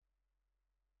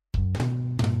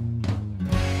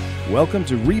Welcome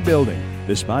to Rebuilding.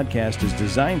 This podcast is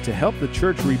designed to help the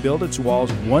church rebuild its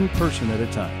walls one person at a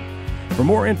time. For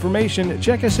more information,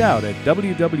 check us out at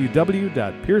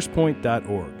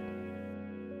www.piercepoint.org.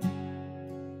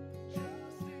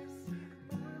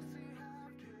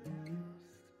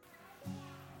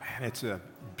 Man, it's a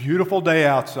beautiful day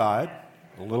outside,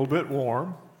 a little bit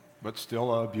warm, but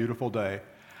still a beautiful day.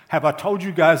 Have I told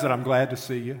you guys that I'm glad to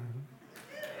see you?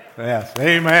 Yes,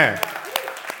 amen.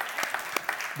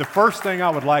 The first thing I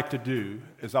would like to do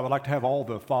is I would like to have all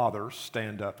the fathers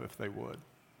stand up if they would.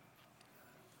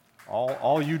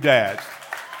 All you dads.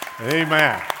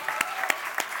 Amen.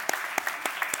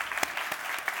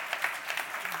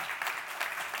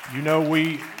 You know,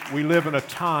 we live in a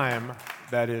time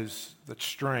that's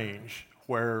strange,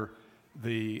 where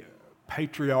the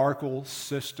patriarchal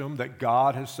system that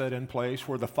God has set in place,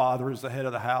 where the father is the head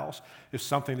of the house, is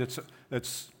something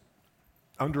that's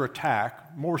under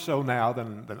attack, more so now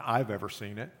than I've ever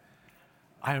seen it.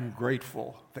 I am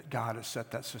grateful that God has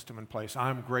set that system in place.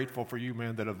 I'm grateful for you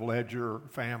men that have led your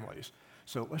families.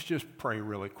 So let's just pray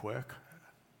really quick.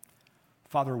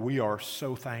 Father, we are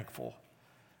so thankful,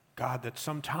 God, that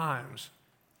sometimes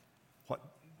what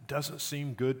doesn't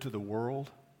seem good to the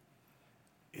world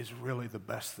is really the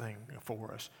best thing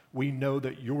for us. We know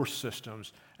that your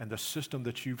systems and the system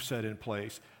that you've set in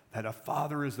place, that a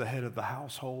father is the head of the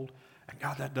household, and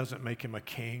God, that doesn't make him a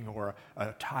king or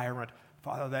a tyrant.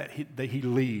 Father, that he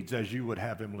leads as you would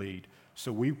have him lead.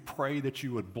 So we pray that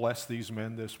you would bless these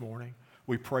men this morning.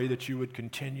 We pray that you would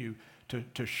continue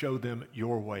to show them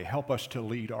your way. Help us to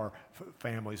lead our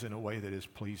families in a way that is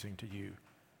pleasing to you.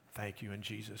 Thank you in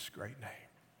Jesus' great name.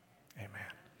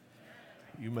 Amen.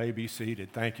 You may be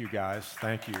seated. Thank you, guys.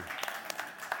 Thank you.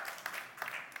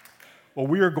 Well,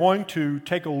 we are going to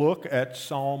take a look at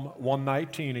Psalm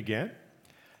 119 again.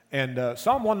 And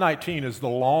Psalm 119 is the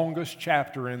longest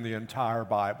chapter in the entire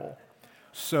Bible.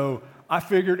 So I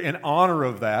figured in honor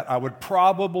of that, I would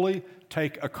probably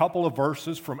take a couple of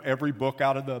verses from every book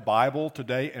out of the Bible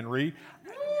today and read.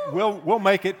 We'll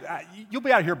make it, you'll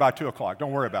be out here by 2 o'clock.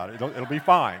 Don't worry about it. It'll be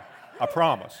fine. I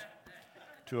promise.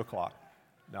 2 o'clock.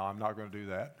 No, I'm not going to do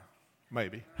that.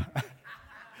 Maybe.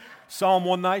 Psalm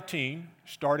 119,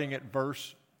 starting at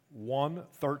verse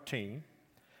 113,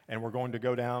 and we're going to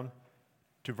go down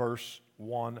to verse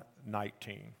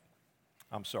 119.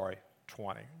 I'm sorry,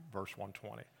 20, verse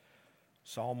 120.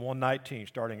 Psalm 119,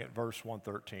 starting at verse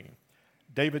 113.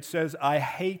 David says, I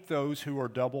hate those who are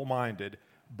double-minded,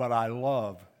 but I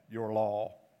love your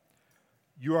law.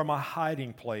 You are my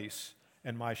hiding place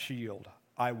and my shield.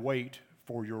 I wait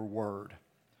for your word.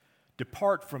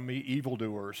 Depart from me,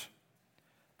 evildoers,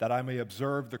 that I may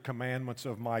observe the commandments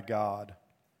of my God.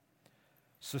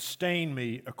 Sustain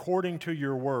me according to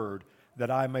your word, that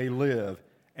I may live,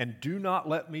 and do not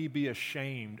let me be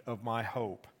ashamed of my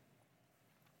hope.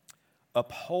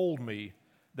 Uphold me,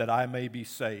 that I may be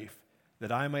safe,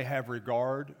 that I may have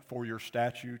regard for your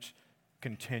statutes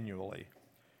continually.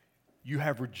 You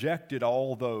have rejected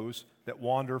all those that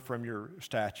wander from your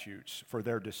statutes, for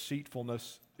their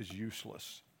deceitfulness is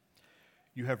useless.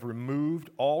 You have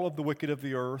removed all of the wicked of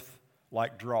the earth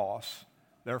like dross.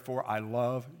 Therefore I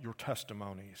love your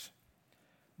testimonies.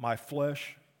 My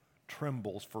flesh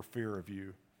trembles for fear of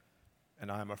you,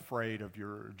 and I am afraid of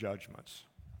your judgments.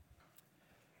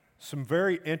 Some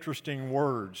very interesting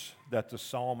words that the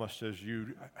psalmist has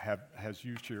used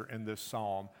here in this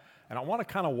psalm, and I want to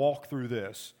kind of walk through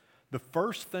this. The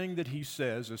first thing that he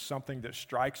says is something that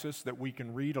strikes us that we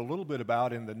can read a little bit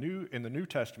about in the New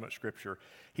Testament scripture.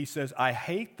 He says, I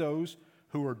hate those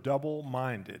who are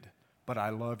double-minded, but I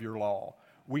love your law.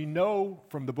 We know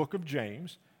from the book of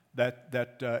James that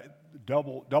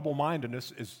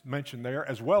double-mindedness is mentioned there,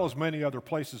 as well as many other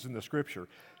places in the Scripture.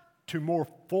 To more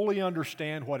fully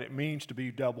understand what it means to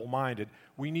be double-minded,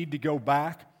 we need to go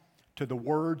back to the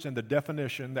words and the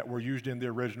definition that were used in the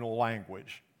original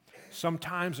language.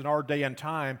 Sometimes in our day and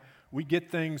time, we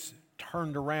get things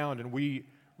turned around and we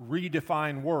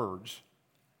redefine words,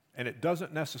 and it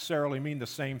doesn't necessarily mean the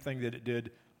same thing that it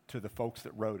did to the folks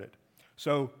that wrote it.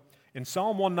 So in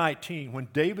Psalm 119, when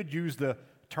David used the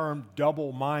term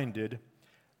double-minded,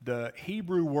 the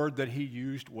Hebrew word that he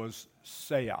used was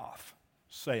se'af.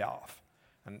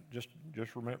 And just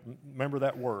remember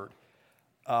that word.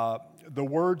 The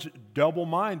words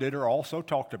double-minded are also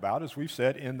talked about, as we've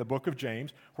said, in the book of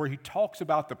James, where he talks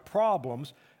about the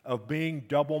problems of being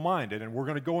double-minded. And we're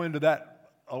going to go into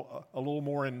that a little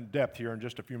more in depth here in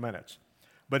just a few minutes.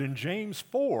 But in James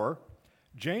 4,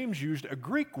 James used a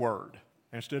Greek word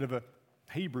instead of a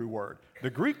Hebrew word. The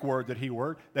Greek word that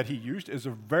he used is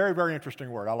a very, very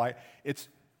interesting word. It's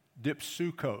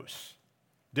dipsukos.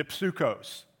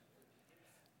 Dipsukos.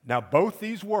 Now, both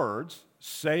these words,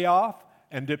 seoff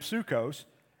and dipsukos,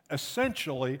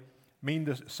 essentially mean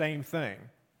the same thing.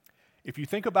 If you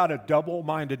think about a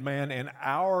double-minded man in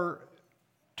our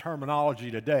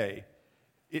terminology today,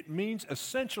 it means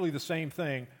essentially the same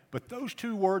thing, but those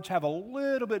two words have a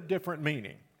little bit different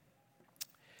meaning.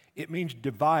 It means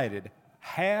divided,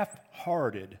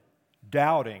 half-hearted,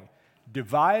 doubting,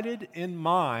 divided in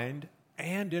mind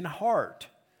and in heart.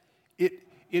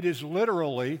 It is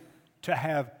literally to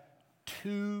have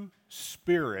two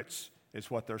spirits, is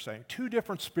what they're saying, two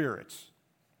different spirits.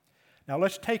 Now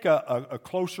let's take a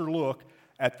closer look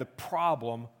at the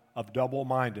problem of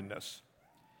double-mindedness.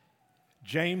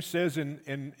 James says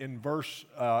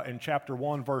in chapter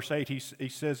 1, verse 8, he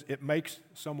says it makes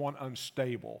someone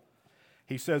unstable.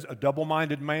 He says a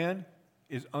double-minded man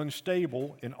is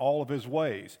unstable in all of his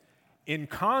ways. In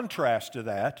contrast to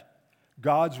that,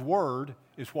 God's word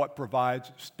is what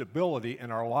provides stability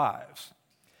in our lives.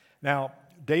 Now,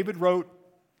 David wrote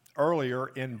earlier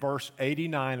in verse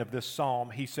 89 of this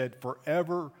psalm, he said,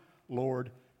 "Forever,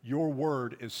 Lord, your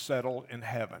word is settled in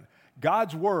heaven."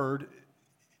 God's word,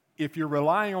 if you're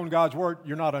relying on God's word,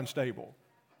 you're not unstable.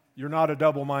 You're not a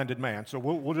double-minded man. So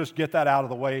we'll just get that out of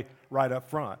the way right up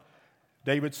front.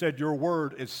 David said, your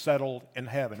word is settled in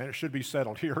heaven, and it should be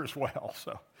settled here as well.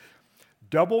 So,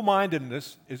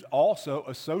 double-mindedness is also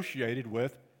associated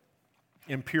with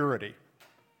impurity.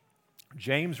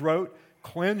 James wrote,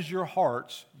 "Cleanse your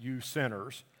hearts, you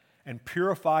sinners, and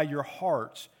purify your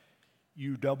hearts,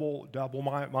 you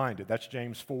double-minded." That's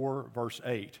James 4, verse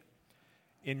 8.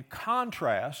 In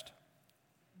contrast,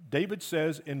 David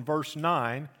says in verse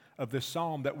 9 of this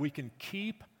psalm that we can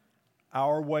keep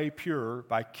our way pure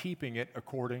by keeping it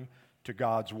according to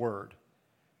God's word.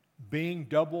 Being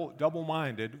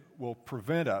double-minded will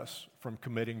prevent us from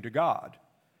committing to God.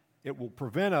 It will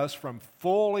prevent us from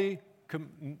fully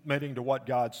committing to what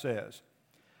God says.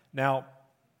 Now,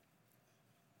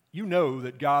 you know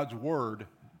that God's word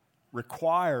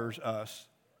requires us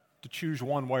to choose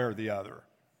one way or the other.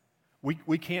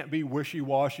 We can't be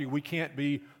wishy-washy. We can't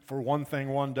be for one thing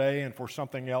one day and for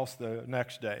something else the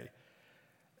next day.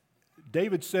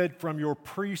 David said, "From your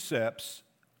precepts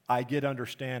I get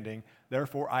understanding,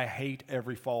 therefore I hate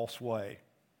every false way."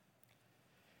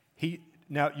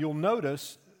 Now, you'll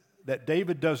notice that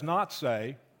David does not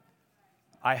say,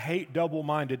 "I hate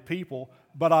double-minded people,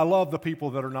 but I love the people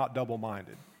that are not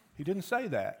double-minded." He didn't say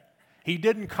that. He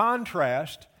didn't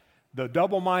contrast the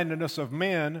double-mindedness of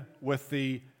men with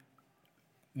the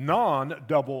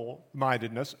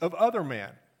non-double-mindedness of other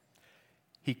men.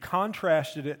 He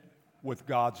contrasted it with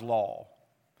God's law.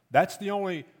 That's the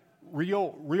only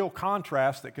real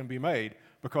contrast that can be made,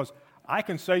 because I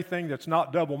can say things that's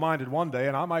not double-minded one day,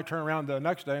 and I might turn around the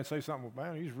next day and say something,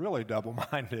 man, he's really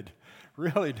double-minded,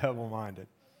 really double-minded.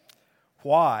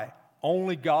 Why?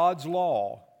 Only God's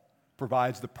law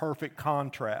provides the perfect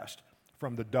contrast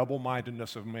from the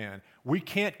double-mindedness of men. We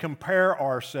can't compare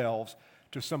ourselves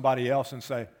to somebody else and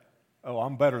say, oh,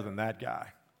 I'm better than that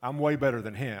guy. I'm way better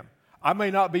than him. I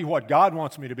may not be what God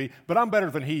wants me to be, but I'm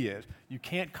better than he is. You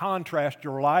can't contrast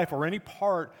your life or any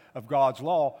part of God's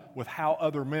law with how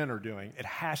other men are doing. It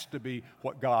has to be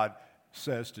what God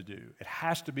says to do. It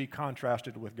has to be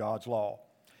contrasted with God's law.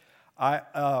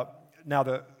 Now,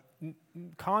 the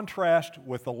contrast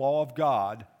with the law of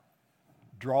God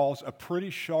draws a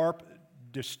pretty sharp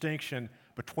distinction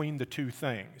between the two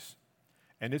things.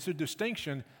 And it's a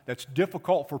distinction that's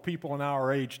difficult for people in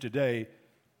our age today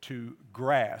to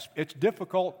grasp. It's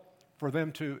difficult for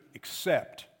them to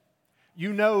accept.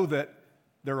 You know that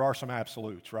there are some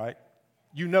absolutes, right?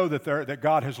 You know that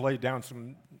God has laid down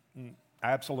some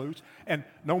absolutes, and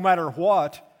no matter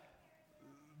what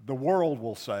the world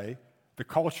will say, the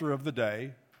culture of the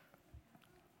day,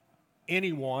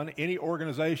 anyone, any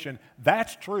organization,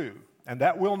 that's true, and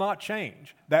that will not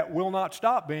change. That will not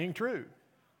stop being true.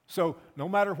 So no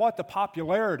matter what the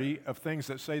popularity of things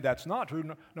that say that's not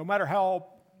true, no matter how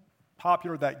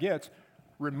popular that gets,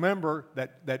 remember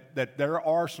that there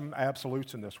are some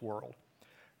absolutes in this world.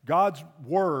 God's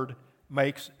word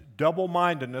makes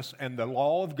double-mindedness and the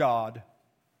law of God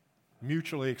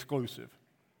mutually exclusive.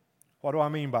 What do I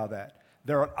mean by that?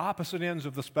 They're at opposite ends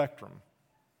of the spectrum.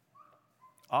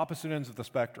 Opposite ends of the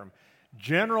spectrum.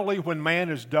 Generally, when man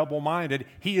is double-minded,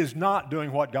 he is not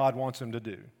doing what God wants him to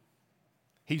do.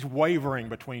 He's wavering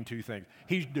between two things.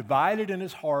 He's divided in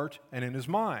his heart and in his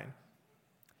mind.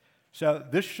 So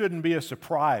this shouldn't be a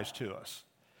surprise to us.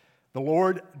 The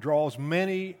Lord draws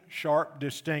many sharp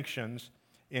distinctions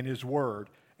in his word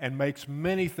and makes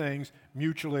many things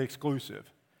mutually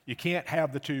exclusive. You can't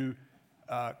have the two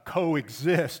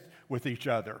coexist with each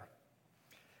other.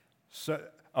 So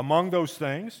among those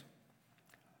things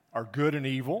are good and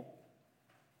evil,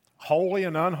 holy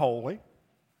and unholy.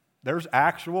 There's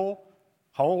actual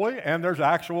holy and there's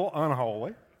actual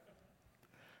unholy,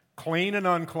 clean and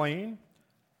unclean,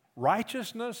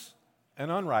 righteousness and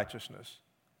unrighteousness.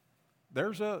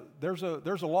 There's a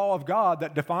law of God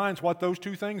that defines what those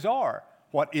two things are,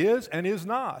 what is and is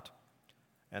not.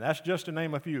 And that's just to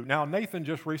name a few. Now, Nathan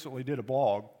just recently did a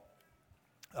blog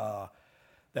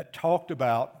that talked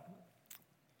about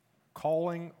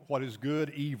calling what is good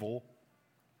evil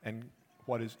and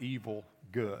what is evil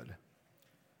good.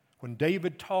 When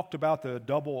David talked about the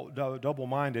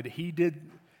double-minded, he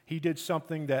did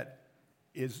something that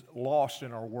is lost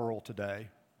in our world today.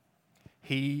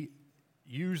 He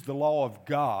used the law of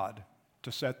God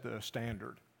to set the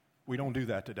standard. We don't do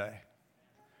that today.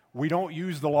 We don't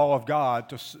use the law of God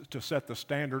to set the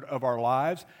standard of our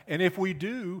lives. And if we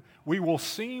do, we will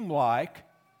seem like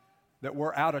that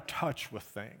we're out of touch with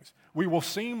things. We will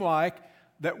seem like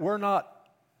that we're not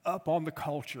up on the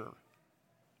culture.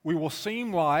 We will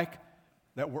seem like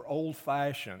that we're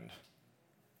old-fashioned.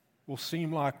 We'll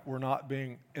seem like we're not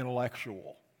being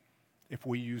intellectual if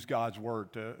we use God's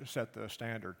word to set the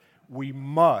standard. We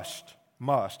must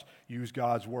use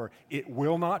God's word. It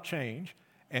will not change,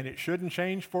 and it shouldn't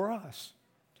change for us.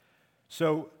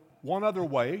 So one other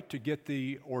way to get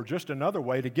just another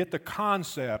way to get the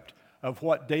concept of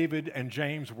what David and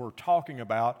James were talking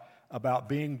about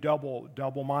being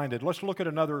double-minded. Let's look at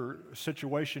another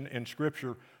situation in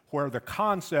Scripture where the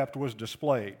concept was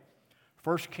displayed.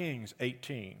 1 Kings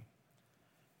 18,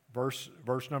 verse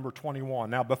number 21.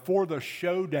 Now, before the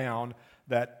showdown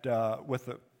that with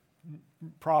the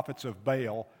prophets of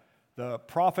Baal, the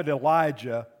prophet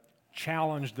Elijah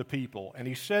challenged the people, and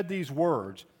he said these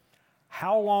words,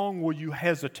 "How long will you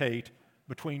hesitate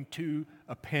between two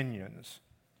opinions?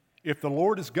 If the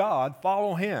Lord is God,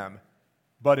 follow him.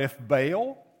 But if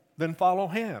Baal, then follow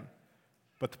him."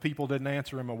 But the people didn't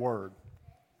answer him a word.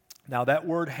 Now, that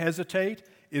word hesitate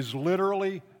is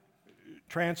literally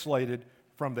translated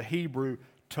from the Hebrew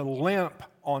to limp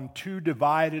on two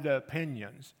divided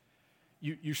opinions.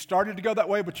 You started to go that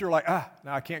way, but you're like,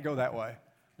 no, I can't go that way.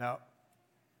 Now,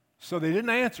 so they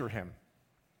didn't answer him.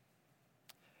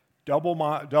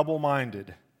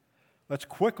 Double-minded. Let's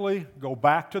quickly go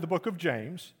back to the book of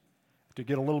James to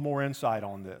get a little more insight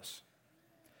on this.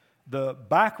 The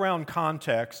background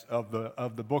context of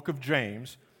the book of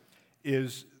James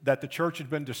is that the church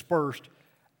had been dispersed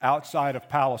outside of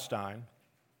Palestine.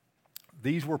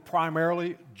 These were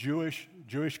primarily Jewish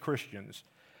Christians.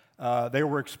 They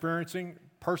were experiencing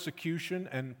persecution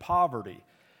and poverty.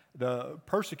 The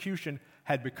persecution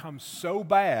had become so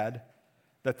bad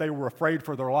that they were afraid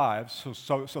for their lives,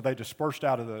 so they dispersed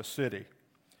out of the city.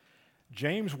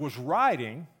 James was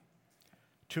writing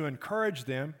to encourage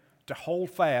them to hold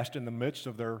fast in the midst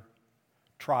of their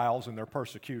trials and their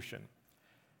persecution.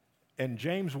 And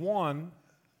James 1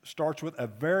 starts with a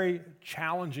very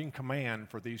challenging command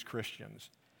for these Christians.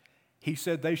 He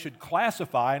said they should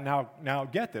classify, now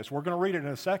get this, we're going to read it in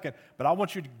a second, but I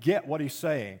want you to get what he's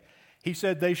saying. He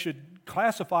said they should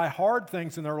classify hard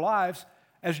things in their lives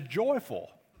as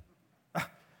joyful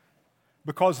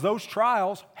because those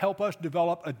trials help us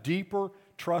develop a deeper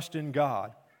trust in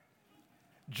God.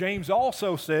 James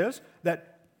also says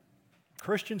that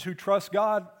Christians who trust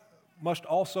God must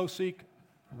also seek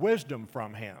wisdom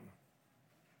from him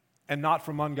and not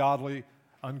from ungodly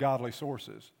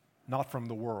sources, not from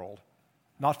the world,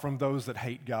 not from those that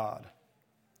hate God.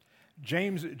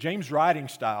 James' writing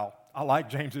style, I like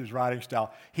James's writing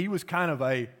style. He was kind of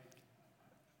a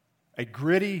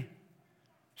gritty,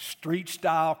 street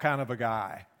style kind of a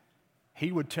guy.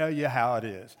 He would tell you how it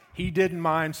is. He didn't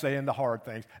mind saying the hard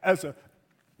things. As a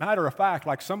matter of fact,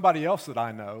 like somebody else that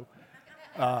I know,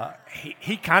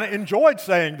 he kind of enjoyed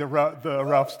saying the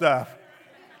rough stuff.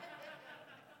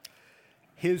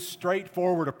 His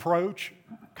straightforward approach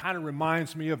kind of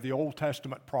reminds me of the Old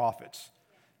Testament prophets.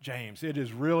 James,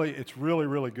 it's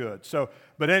really good. So,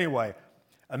 but anyway,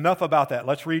 enough about that.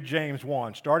 Let's read James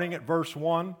 1, starting at verse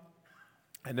 1,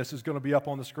 and this is going to be up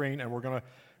on the screen, and we're going to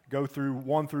go through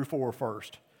 1 through 4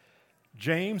 first.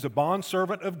 James, a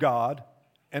bondservant of God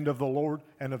and of the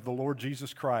Lord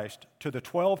Jesus Christ, to the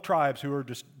 12 tribes who are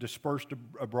dispersed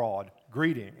abroad,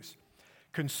 greetings.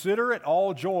 Consider it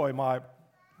all joy, my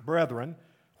brethren,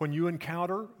 when you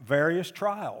encounter various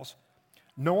trials,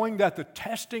 knowing that the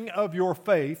testing of your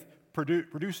faith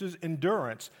produces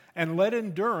endurance, and let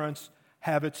endurance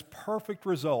have its perfect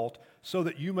result, so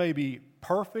that you may be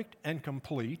perfect and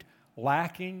complete,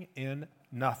 lacking in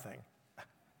nothing.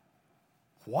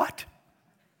 What?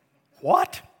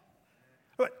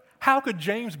 How could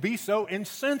James be so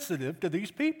insensitive to these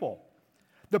people?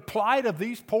 The plight of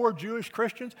these poor Jewish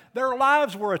Christians, their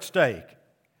lives were at stake.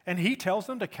 And he tells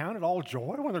them to count it all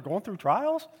joy when they're going through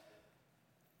trials?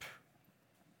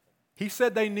 He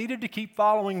said they needed to keep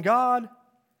following God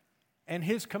and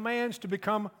His commands to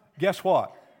become, guess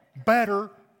what?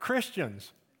 Better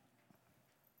Christians.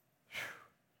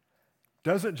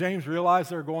 Doesn't James realize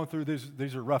they're going through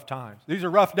these are rough times? These are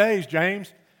rough days,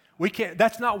 James. We can't.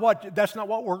 That's not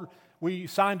what we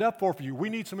signed up for you. We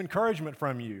need some encouragement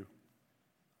from you.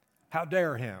 How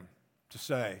dare him to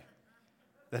say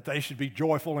that they should be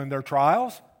joyful in their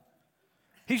trials?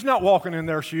 He's not walking in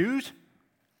their shoes.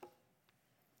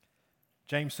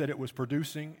 James said it was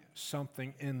producing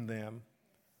something in them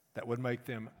that would make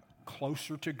them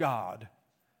closer to God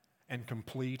and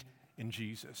complete in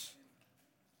Jesus.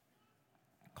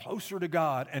 Closer to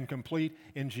God and complete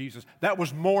in Jesus. That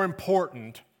was more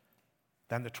important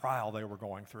than the trial they were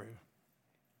going through.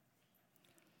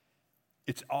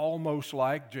 It's almost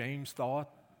like James thought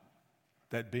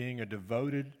that being a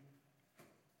devoted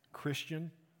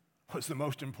Christian was the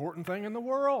most important thing in the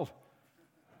world.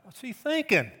 What's he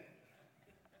thinking?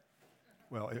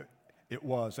 Well, it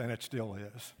was, and it still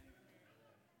is.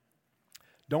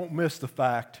 Don't miss the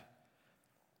fact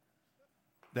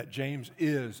that James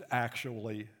is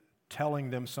actually telling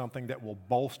them something that will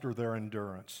bolster their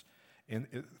endurance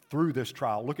through this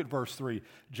trial. Look at verse 3.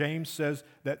 James says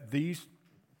that these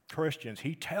Christians,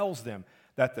 he tells them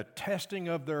that the testing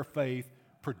of their faith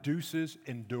produces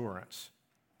endurance.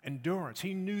 Endurance.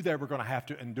 He knew they were going to have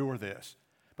to endure this,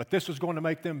 but this was going to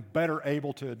make them better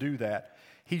able to do that.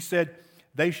 He said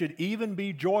they should even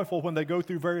be joyful when they go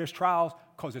through various trials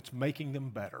because it's making them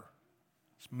better.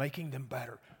 It's making them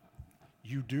better.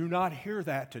 You do not hear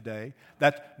that today.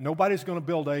 That nobody's going to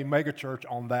build a megachurch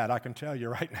on that, I can tell you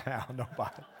right now.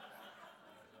 Nobody.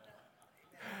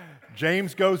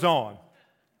 James goes on.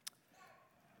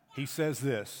 He says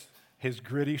this, his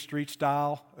gritty street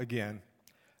style again.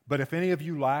 But if any of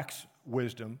you lacks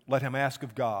wisdom, let him ask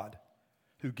of God,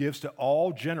 who gives to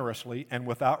all generously and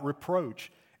without reproach,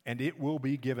 and it will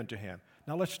be given to him.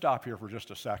 Now let's stop here for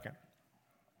just a second.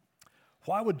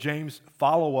 Why would James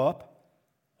follow up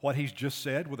what he's just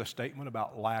said with a statement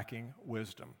about lacking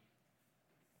wisdom?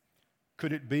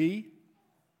 Could it be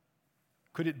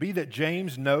that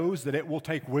James knows that it will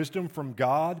take wisdom from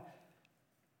God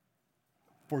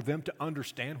for them to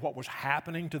understand what was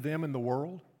happening to them in the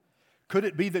world? Could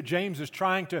it be that James is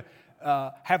trying to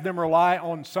have them rely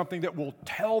on something that will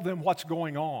tell them what's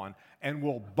going on and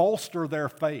will bolster their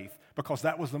faith because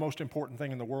that was the most important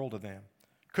thing in the world to them?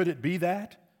 Could it be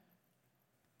that?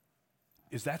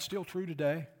 Is that still true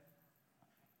today?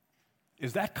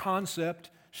 Is that concept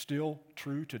still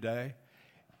true today?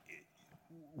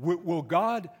 Will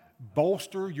God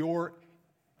bolster your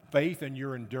faith and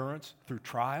your endurance through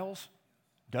trials?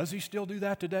 Does He still do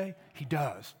that today? He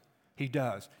does. He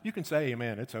does. You can say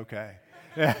amen. It's okay.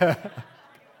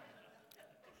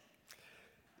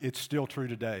 It's still true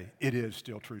today. It is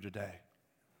still true today.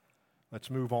 Let's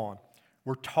move on.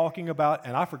 We're talking about,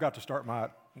 and I forgot to start my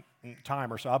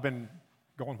timer, so I've been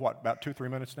going, about 2-3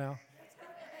 minutes now?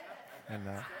 And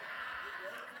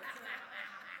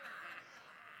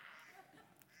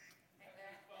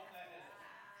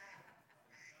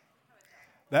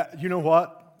that, you know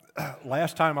what?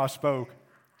 Last time I spoke,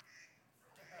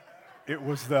 it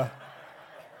was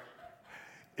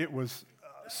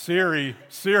Siri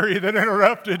that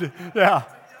interrupted. Yeah.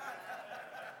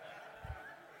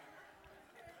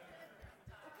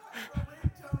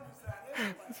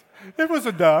 It was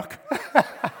a duck.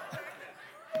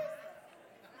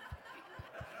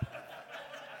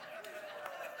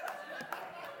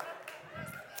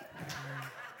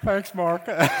 Thanks, Mark.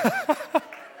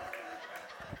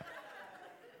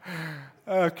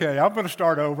 Okay, I'm going to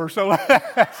start over. So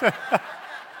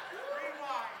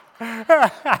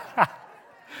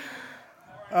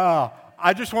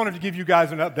I just wanted to give you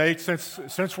guys an update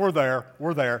since we're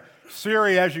there.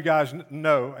 Siri, as you guys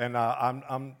know, and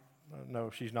no,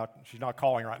 she's not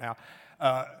calling right now.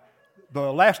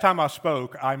 The last time I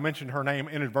spoke, I mentioned her name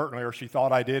inadvertently, or she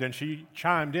thought I did, and she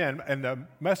chimed in, and the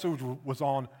message was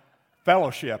on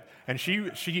fellowship, and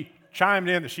she chimed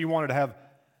in that she wanted to have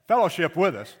fellowship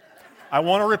with us. I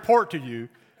want to report to you,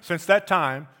 since that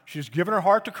time, she's given her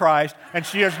heart to Christ, and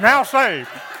she is now saved.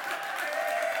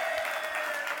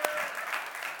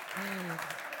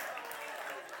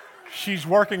 She's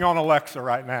working on Alexa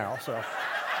right now, so.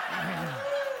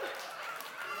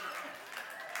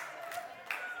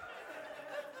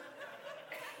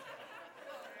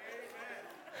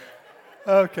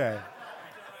 Okay.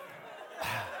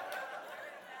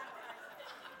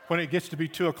 when it gets to be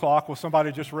 2 o'clock, will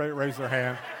somebody just raise their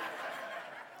hand?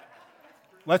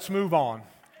 Let's move on.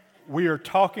 We are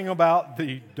talking about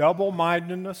the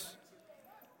double-mindedness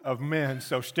of men,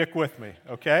 so stick with me,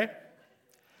 okay?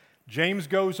 James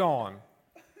goes on,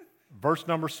 verse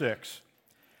number 6.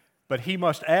 But he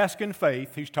must ask in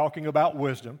faith, he's talking about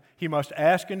wisdom, he must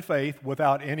ask in faith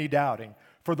without any doubting.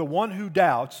 For the one who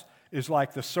doubts is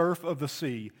like the surf of the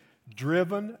sea,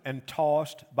 driven and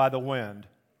tossed by the wind.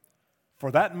 For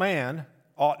that man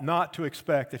ought not to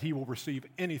expect that he will receive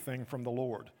anything from the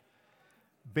Lord,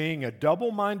 being a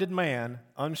double-minded man,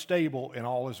 unstable in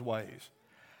all his ways.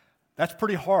 That's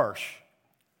pretty harsh,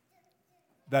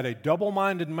 that a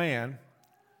double-minded man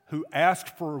who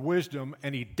asks for wisdom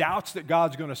and he doubts that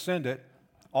God's going to send it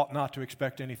ought not to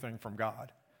expect anything from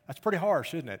God. That's pretty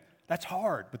harsh, isn't it? That's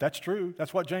hard, but that's true.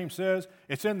 That's what James says.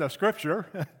 It's in the Scripture.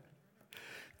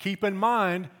 Keep in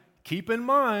mind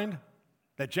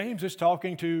that James is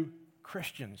talking to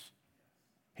Christians.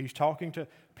 He's talking to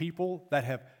people that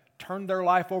have turned their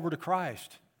life over to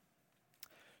Christ.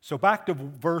 So back to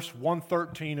verse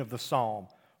 113 of the Psalm,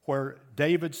 where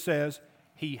David says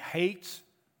he hates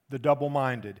the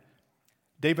double-minded.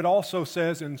 David also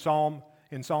says in Psalm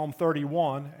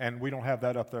 31, and we don't have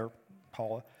that up there,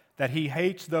 Paula, that he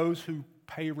hates those who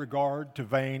pay regard to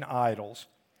vain idols.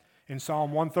 In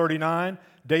Psalm 139,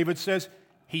 David says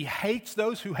he hates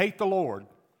those who hate the Lord.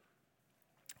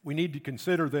 We need to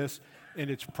consider this in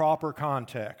its proper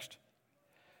context.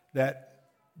 That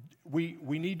we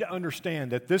need to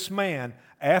understand that this man,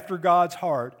 after God's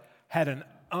heart, had an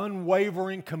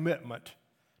unwavering commitment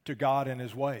to God and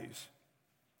His ways.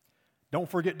 Don't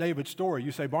forget David's story.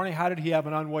 You say, Barney, how did he have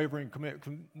an unwavering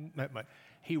commitment?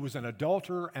 He was an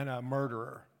adulterer and a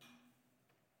murderer.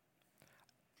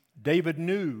 David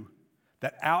knew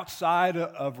that outside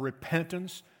of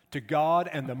repentance to God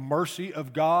and the mercy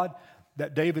of God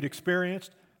that David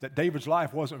experienced, that David's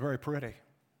life wasn't very pretty.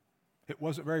 It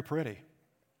wasn't very pretty.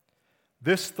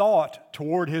 This thought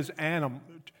toward his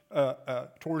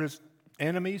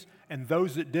enemies and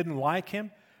those that didn't like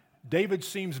him, David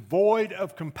seems void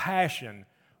of compassion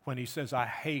when he says, I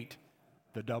hate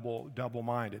the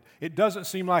double-minded. It doesn't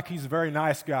seem like he's a very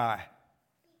nice guy.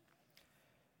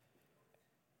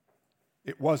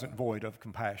 It wasn't void of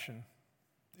compassion.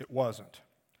 It wasn't.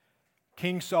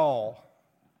 King Saul,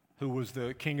 who was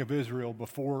the king of Israel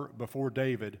before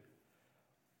David,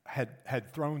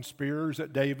 had thrown spears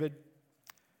at David.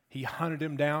 He hunted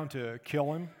him down to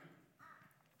kill him.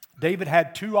 David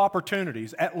had 2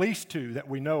 opportunities, at least 2 that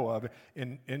we know of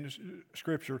in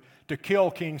Scripture, to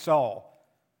kill King Saul,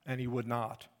 and he would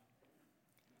not.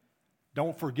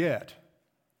 Don't forget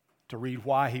to read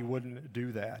why he wouldn't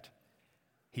do that.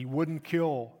 He wouldn't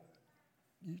kill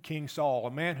King Saul,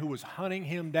 a man who was hunting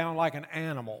him down like an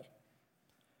animal.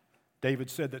 David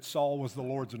said that Saul was the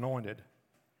Lord's anointed,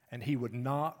 and he would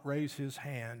not raise his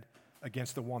hand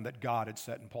against the one that God had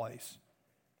set in place.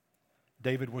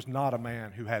 David was not a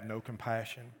man who had no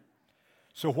compassion.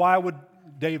 So why would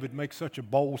David make such a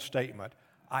bold statement?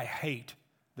 I hate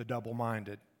the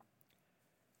double-minded.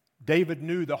 David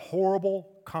knew the horrible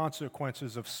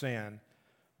consequences of sin,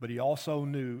 but he also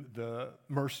knew the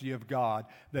mercy of God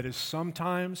that is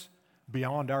sometimes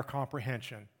beyond our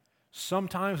comprehension,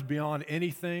 sometimes beyond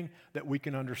anything that we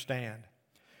can understand.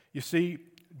 You see,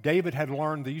 David had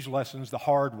learned these lessons the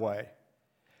hard way.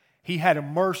 He had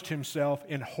immersed himself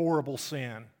in horrible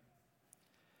sin.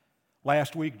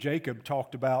 Last week, Jacob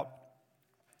talked about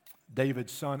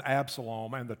David's son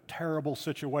Absalom and the terrible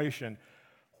situation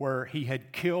where he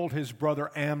had killed his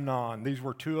brother Amnon. These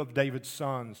were 2 of David's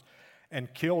sons,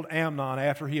 and killed Amnon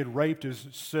after he had raped his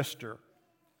sister.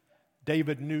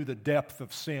 David knew the depth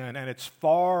of sin and its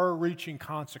far-reaching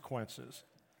consequences.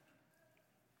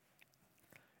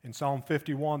 In Psalm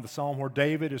 51, the psalm where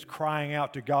David is crying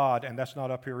out to God, and that's not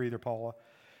up here either, Paula.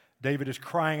 David is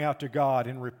crying out to God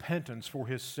in repentance for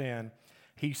his sin.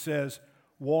 He says,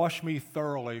 wash me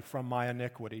thoroughly from my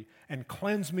iniquity and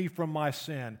cleanse me from my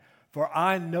sin, for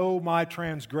I know my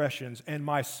transgressions and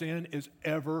my sin is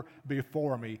ever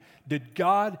before me. Did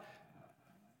God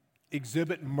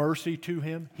exhibit mercy to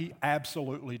him? He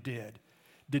absolutely did.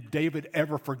 Did David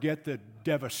ever forget the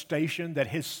devastation that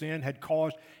his sin had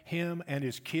caused him and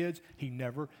his kids? He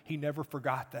never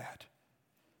forgot that.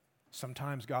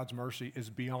 Sometimes God's mercy is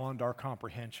beyond our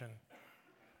comprehension.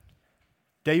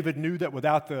 David knew that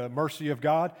without the mercy of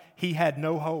God, he had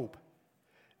no hope.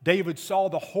 David saw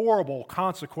the horrible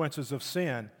consequences of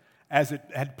sin as it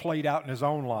had played out in his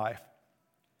own life.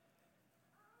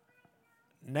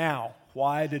 Now,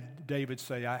 why did David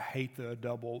say, I hate the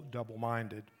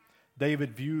double-minded?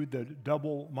 David viewed the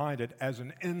double-minded as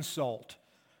an insult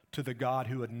to the God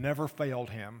who had never failed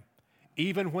him.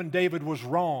 Even when David was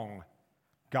wrong,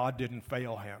 God didn't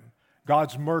fail him.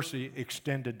 God's mercy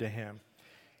extended to him.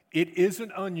 It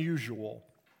isn't unusual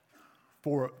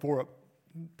for a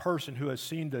person who has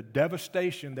seen the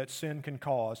devastation that sin can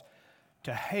cause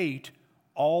to hate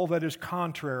all that is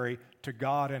contrary to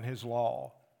God and His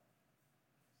law.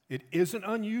 It isn't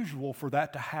unusual for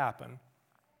that to happen.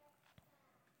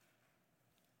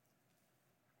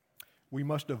 We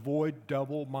must avoid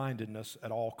double-mindedness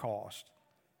at all costs.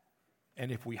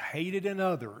 And if we hate it in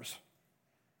others,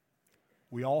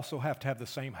 we also have to have the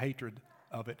same hatred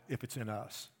of it if it's in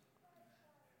us.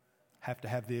 Have to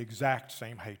have the exact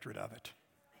same hatred of it.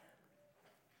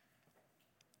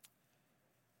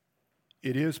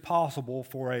 It is possible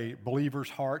for a believer's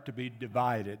heart to be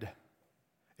divided.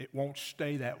 It won't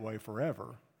stay that way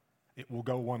forever. It will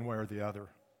go one way or the other.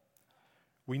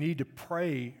 We need to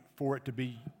pray for it to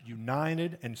be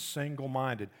united and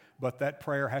single-minded, but that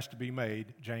prayer has to be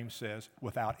made, James says,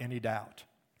 without any doubt.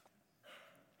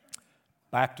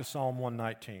 Back to Psalm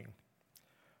 119.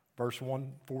 Verse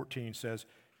 114 says,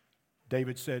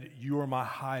 David said, "You are my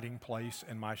hiding place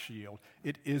and my shield."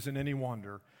 It isn't any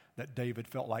wonder that David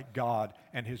felt like God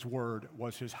and His Word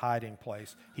was his hiding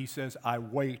place. He says, "I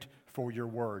wait for your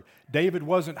word." David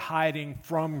wasn't hiding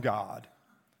from God.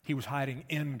 He was hiding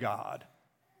in God.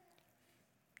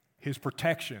 His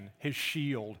protection, his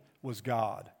shield was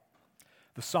God.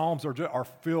 The Psalms are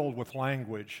filled with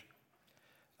language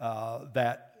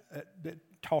that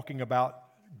talking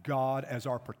about God as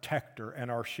our protector and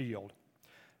our shield.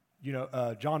 You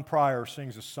know, John Pryor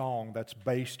sings a song that's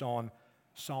based on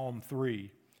Psalm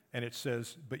 3, and it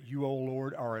says, "But you, O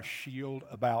Lord, are a shield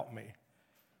about me,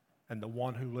 and the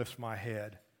one who lifts my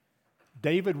head."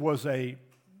 David was a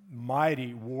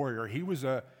mighty warrior. He was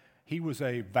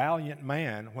a valiant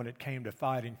man when it came to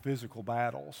fighting physical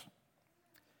battles.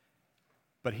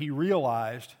 But he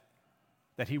realized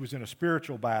that he was in a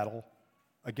spiritual battle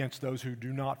against those who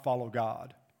do not follow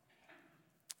God.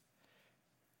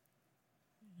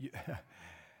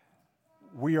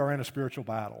 We are in a spiritual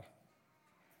battle.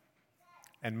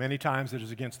 And many times it is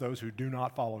against those who do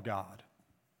not follow God.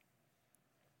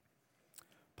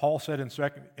 Paul said in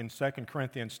 2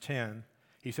 Corinthians 10,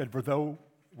 he said, "For though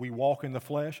we walk in the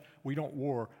flesh, we don't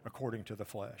war according to the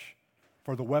flesh.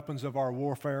 For the weapons of our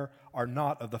warfare are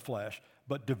not of the flesh,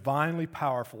 but divinely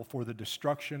powerful for the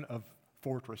destruction of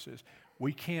fortresses."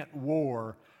 We can't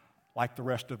war like the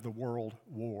rest of the world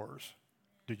wars.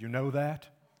 Did you know that?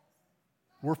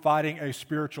 We're fighting a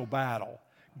spiritual battle.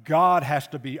 God has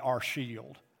to be our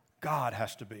shield. God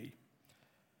has to be.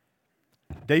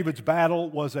 David's battle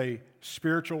was a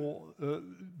spiritual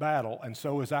battle, and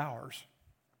so is ours.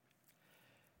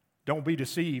 Don't be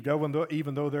deceived.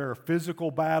 Even though there are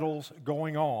physical battles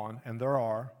going on, and there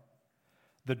are,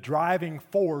 the driving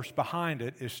force behind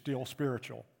it is still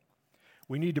spiritual.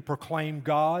 We need to proclaim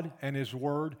God and His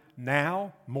Word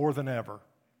now more than ever.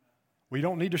 We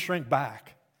don't need to shrink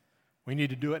back. We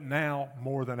need to do it now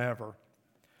more than ever.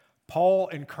 Paul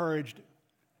encouraged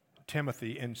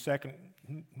Timothy in 2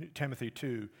 Timothy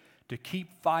 2 to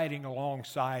keep fighting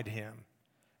alongside him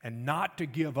and not to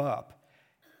give up.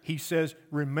 He says,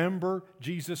 "Remember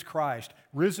Jesus Christ,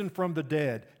 risen from the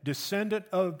dead, descendant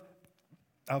of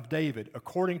David,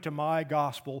 according to my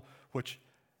gospel,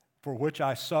 for which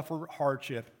I suffer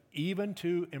hardship, even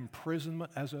to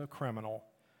imprisonment as a criminal.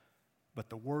 But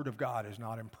the word of God is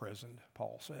not imprisoned,"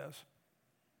 Paul says.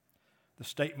 The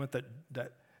statement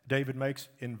that David makes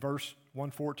in verse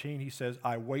 114, he says,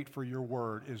 "I wait for your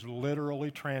word," is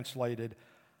literally translated,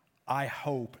 "I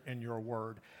hope in your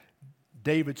word."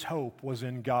 David's hope was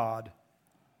in God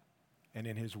and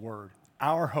in His word.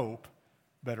 Our hope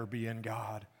better be in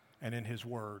God and in His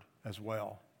word as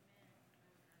well.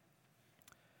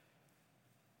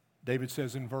 David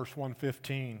says in verse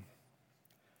 115,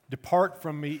 "Depart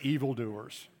from me,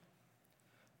 evildoers,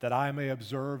 that I may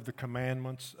observe the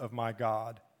commandments of my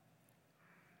God."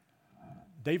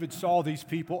 David saw these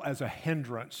people as a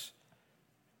hindrance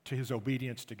to his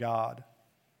obedience to God.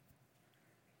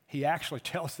 He actually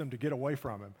tells them to get away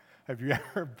from him. Have you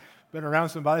ever been around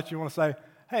somebody that you want to say,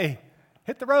 "Hey,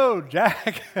 hit the road,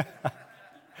 Jack"?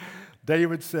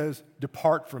 David says,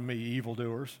 "Depart from me,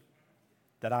 evildoers,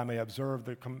 that I may observe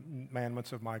the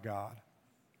commandments of my God."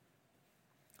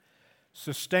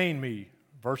 Sustain me,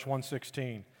 verse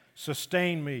 116,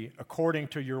 "Sustain me according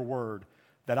to your word,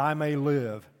 that I may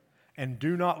live, and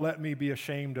do not let me be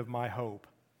ashamed of my hope."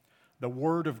 The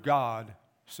word of God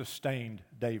sustained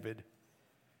David.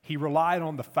 He relied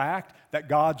on the fact that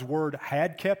God's word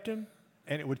had kept him,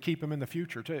 and it would keep him in the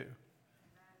future too.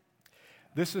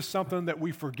 This is something that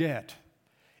we forget.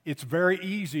 It's very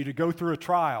easy to go through a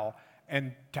trial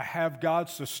and to have God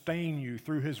sustain you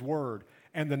through His Word.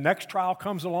 And the next trial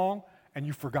comes along, and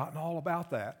you've forgotten all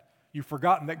about that. You've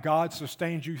forgotten that God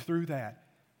sustains you through that.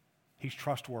 He's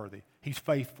trustworthy. He's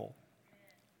faithful.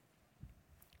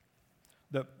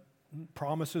 The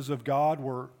promises of God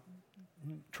were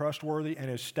trustworthy, and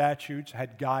His statutes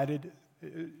had guided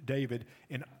David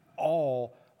in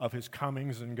all of his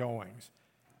comings and goings.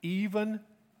 Even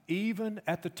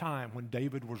at the time when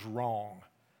David was wrong,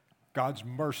 God's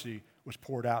mercy was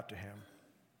poured out to him.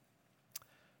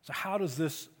 So how does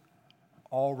this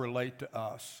all relate to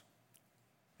us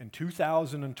in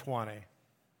 2020?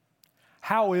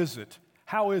 How is it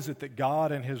that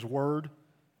God and His Word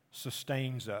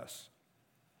sustains us?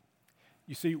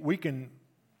 You see, we can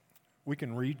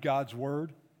read God's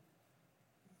Word,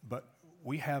 but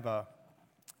we have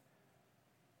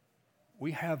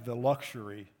the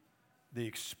luxury, the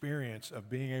experience of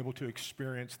being able to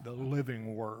experience the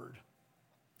living Word.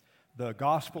 The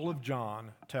Gospel of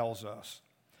John tells us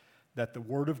that the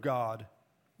Word of God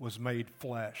was made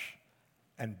flesh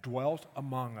and dwelt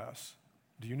among us.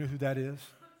 Do you know who that is?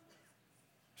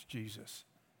 It's Jesus,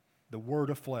 the Word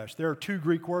of flesh. There are two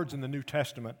Greek words in the New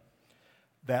Testament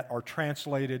that are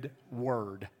translated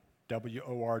Word,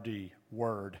 W-O-R-D,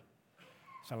 Word.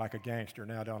 Sound like a gangster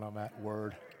now, don't I, Matt?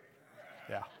 Word.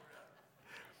 Yeah.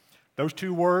 Those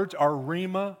two words are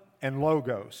rhema and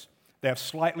logos. They have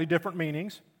slightly different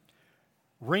meanings.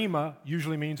 Rhema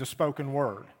usually means a spoken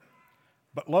word,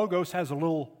 but logos has a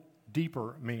little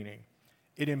deeper meaning.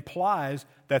 It implies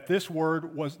that this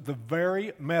word was the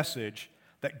very message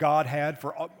that God had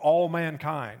for all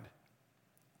mankind.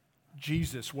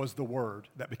 Jesus was the Word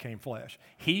that became flesh.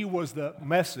 He was the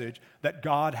message that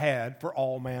God had for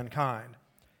all mankind.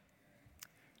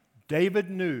 David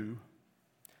knew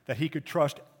that he could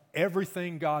trust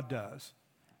everything God does.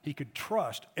 He could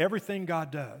trust everything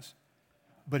God does,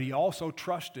 but he also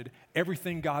trusted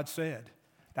everything God said.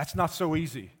 That's not so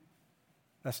easy.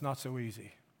 That's not so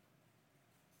easy.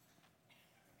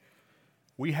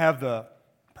 We have the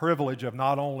privilege of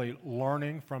not only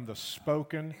learning from the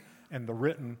spoken and the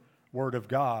written Word of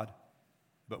God,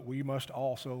 but we must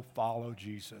also follow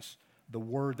Jesus, the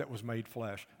Word that was made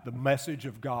flesh, the message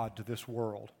of God to this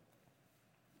world.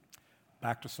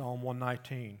 Back to Psalm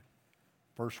 119,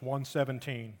 verse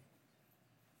 117.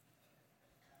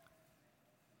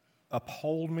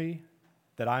 Uphold me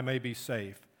that I may be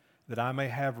safe, that I may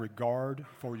have regard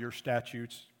for your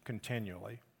statutes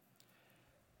continually.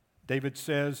 David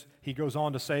says, he goes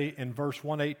on to say in verse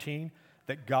 118,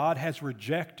 that God has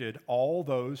rejected all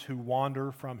those who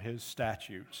wander from His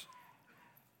statutes.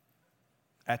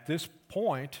 At this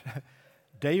point,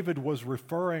 David was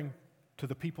referring to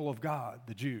the people of God,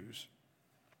 the Jews.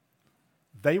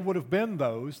 They would have been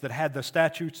those that had the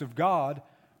statutes of God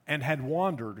and had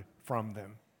wandered from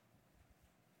them.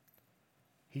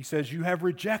 He says, you have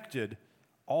rejected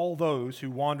all those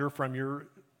who wander from your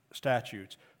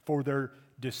statutes, for their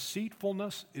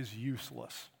deceitfulness is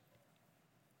useless.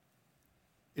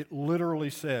 It literally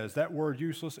says, that word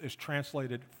useless is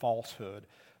translated falsehood.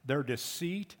 Their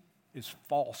deceit is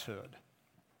falsehood.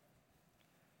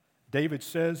 David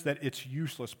says that it's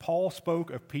useless. Paul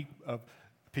spoke of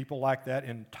people like that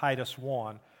in Titus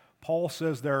 1. Paul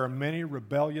says there are many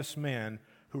rebellious men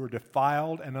who are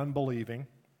defiled and unbelieving.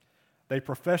 They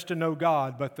profess to know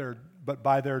God, but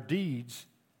by their deeds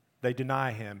they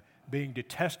deny Him, being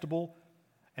detestable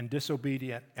and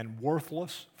disobedient and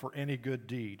worthless for any good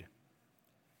deed.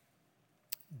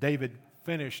 David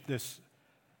finished this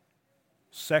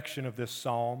section of this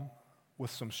psalm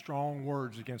with some strong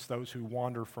words against those who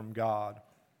wander from God.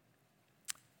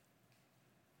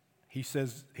 He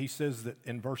says that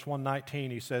in verse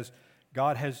 119, he says,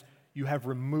 you have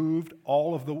removed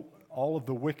all of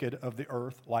the wicked of the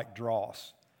earth like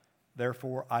dross.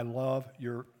 Therefore, I love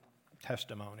your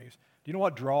testimonies. Do you know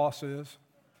what dross is?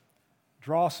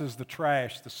 Dross is the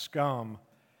trash, the scum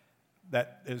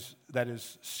that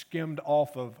is skimmed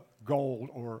off of gold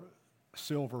or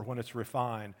silver when it's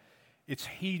refined. It's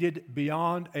heated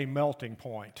beyond a melting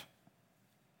point.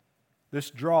 This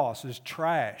dross is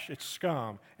trash, it's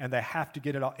scum, and they have to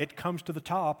get it off. It comes to the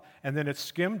top, and then it's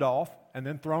skimmed off and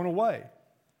then thrown away.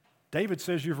 David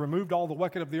says you've removed all the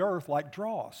wicked of the earth like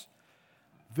dross.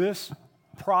 This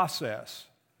process,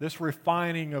 this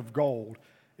refining of gold,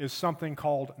 is something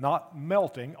called not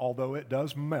melting, although it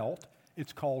does melt.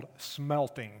 It's called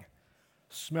smelting.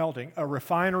 Smelting. A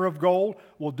refiner of gold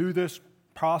will do this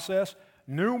process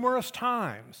numerous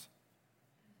times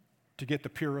to get the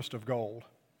purest of gold.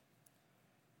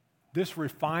 This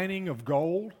refining of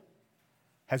gold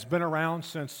has been around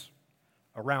since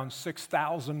around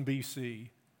 6000 BC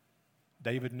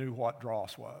David knew what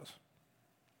dross was.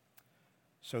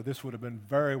 So this would have been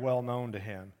very well known to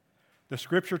him. The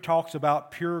scripture talks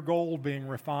about pure gold being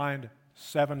refined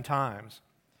 7 times.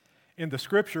 In the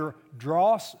scripture,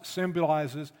 dross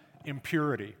symbolizes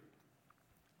impurity.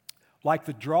 Like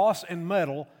the dross in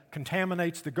metal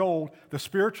contaminates the gold, the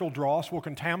spiritual dross will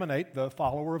contaminate the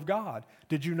follower of God.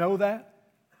 Did you know that?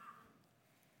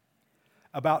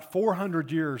 About 400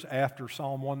 years after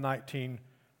Psalm 119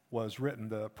 was written,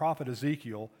 the prophet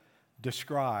Ezekiel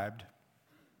described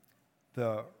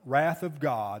the wrath of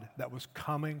God that was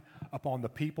coming upon the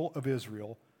people of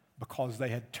Israel because they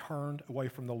had turned away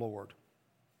from the Lord.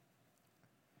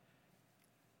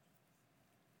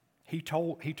 He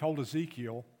told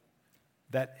Ezekiel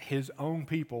that his own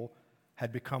people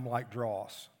had become like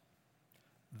dross.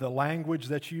 The language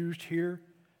that's used here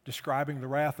describing the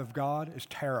wrath of God is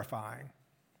terrifying.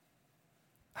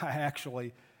 I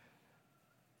actually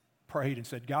prayed and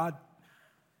said, God,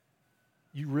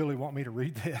 you really want me to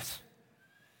read this?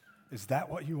 Is that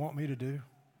what you want me to do?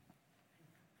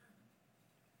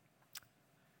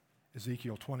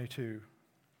 Ezekiel 22,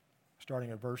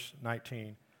 starting at verse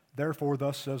 19. Therefore,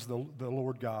 thus says the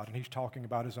Lord God, and he's talking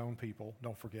about his own people,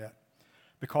 don't forget.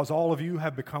 Because all of you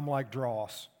have become like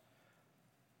dross.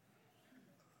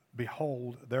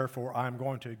 Behold, therefore, I am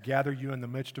going to gather you in the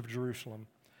midst of Jerusalem,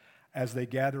 as they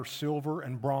gather silver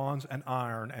and bronze and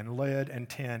iron and lead and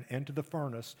tin into the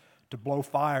furnace to blow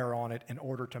fire on it in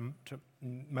order to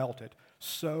melt it.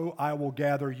 So I will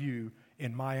gather you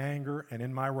in my anger and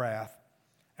in my wrath,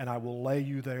 and I will lay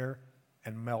you there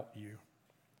and melt you.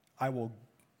 I will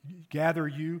gather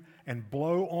you and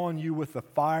blow on you with the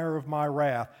fire of my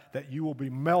wrath, that you will be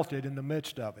melted in the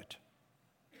midst of it.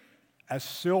 As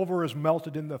silver is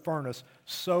melted in the furnace,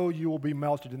 so you will be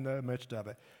melted in the midst of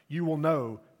it. You will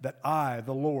know that I,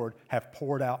 the Lord, have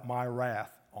poured out my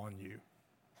wrath on you.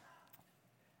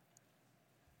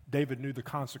 David knew the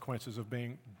consequences of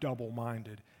being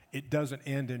double-minded. It doesn't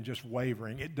end in just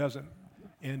wavering. It doesn't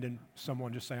end in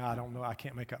someone just saying, I don't know, I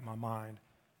can't make up my mind.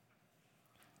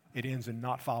 It ends in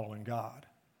not following God.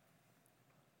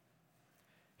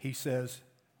 He says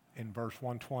in verse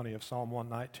 120 of Psalm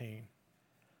 119,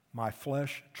 my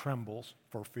flesh trembles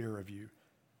for fear of you,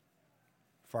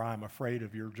 for I am afraid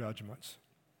of your judgments.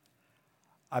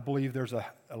 I believe there's a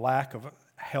lack of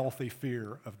healthy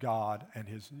fear of God and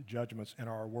his judgments in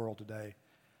our world today.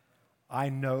 I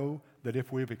know that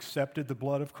if we've accepted the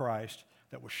blood of Christ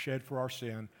that was shed for our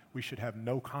sin, we should have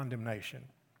no condemnation.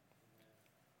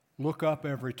 Look up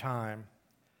every time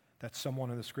that someone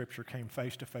in the Scripture came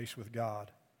face to face with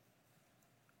God.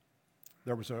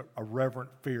 There was a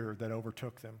reverent fear that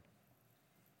overtook them.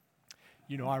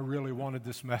 You know, I really wanted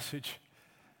this message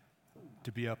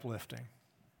to be uplifting.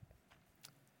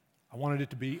 I wanted it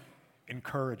to be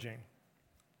encouraging.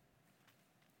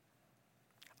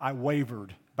 I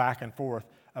wavered back and forth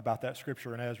about that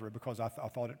scripture in Ezra because I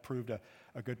thought it proved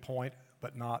a good point,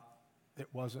 but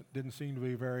didn't seem to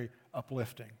be very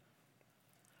uplifting.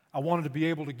 I wanted to be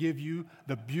able to give you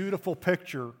the beautiful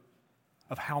picture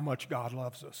of how much God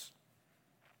loves us.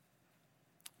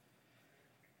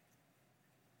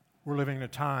 We're living in a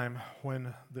time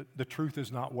when the truth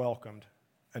is not welcomed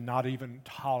and not even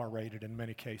tolerated in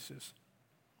many cases.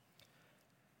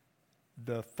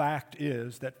 The fact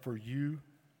is that for you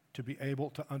to be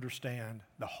able to understand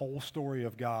the whole story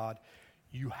of God,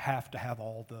 you have to have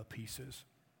all the pieces.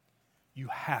 You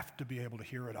have to be able to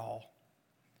hear it all.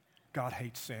 God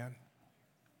hates sin.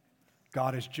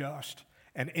 God is just.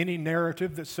 And any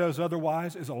narrative that says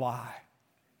otherwise is a lie.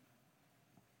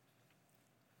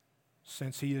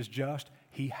 Since he is just,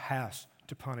 he has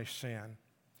to punish sin.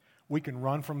 We can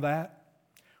run from that.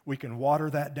 We can water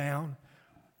that down.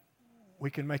 We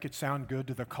can make it sound good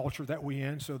to the culture that we're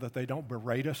in so that they don't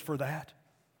berate us for that.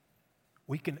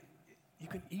 You can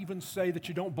even say that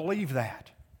you don't believe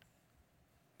that.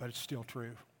 But it's still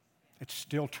true. It's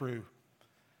still true.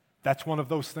 That's one of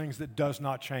those things that does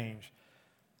not change.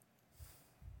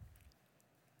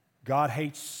 God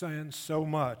hates sin so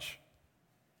much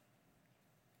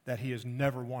that he has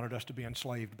never wanted us to be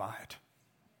enslaved by it.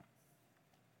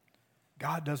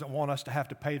 God doesn't want us to have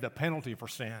to pay the penalty for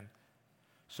sin.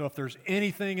 So if there's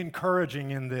anything encouraging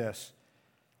in this,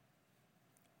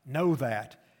 know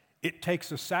that it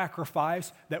takes a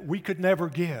sacrifice that we could never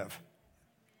give.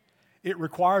 It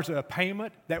requires a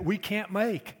payment that we can't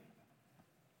make.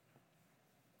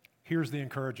 Here's the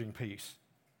encouraging piece.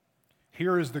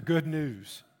 Here is the good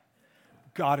news.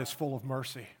 God is full of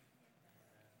mercy.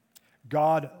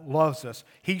 God loves us.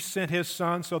 He sent his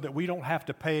Son so that we don't have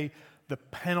to pay the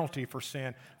penalty for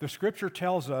sin. The Scripture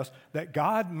tells us that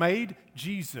God made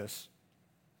Jesus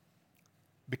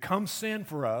become sin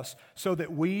for us so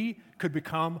that we could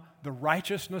become the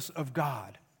righteousness of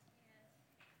God.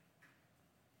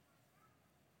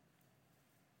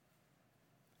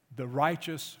 The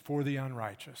righteous for the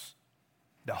unrighteous.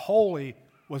 The holy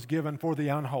was given for the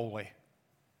unholy.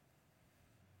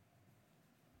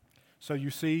 So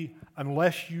you see,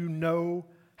 unless you know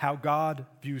how God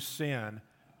views sin,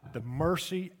 the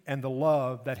mercy and the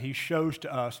love that He shows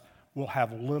to us will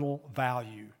have little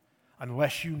value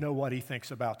unless you know what He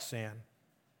thinks about sin.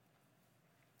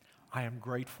 I am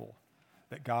grateful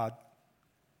that God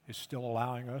is still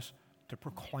allowing us to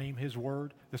proclaim His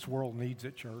word. This world needs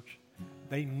it, church.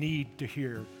 They need to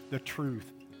hear the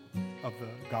truth of the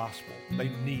gospel. They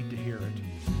need to hear it.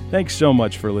 Thanks so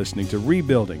much for listening to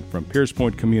Rebuilding from Pierce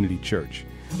Point Community Church.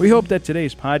 We hope that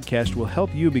today's podcast will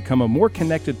help you become a more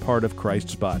connected part of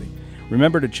Christ's body.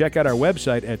 Remember to check out our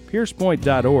website at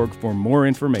piercepoint.org for more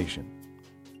information.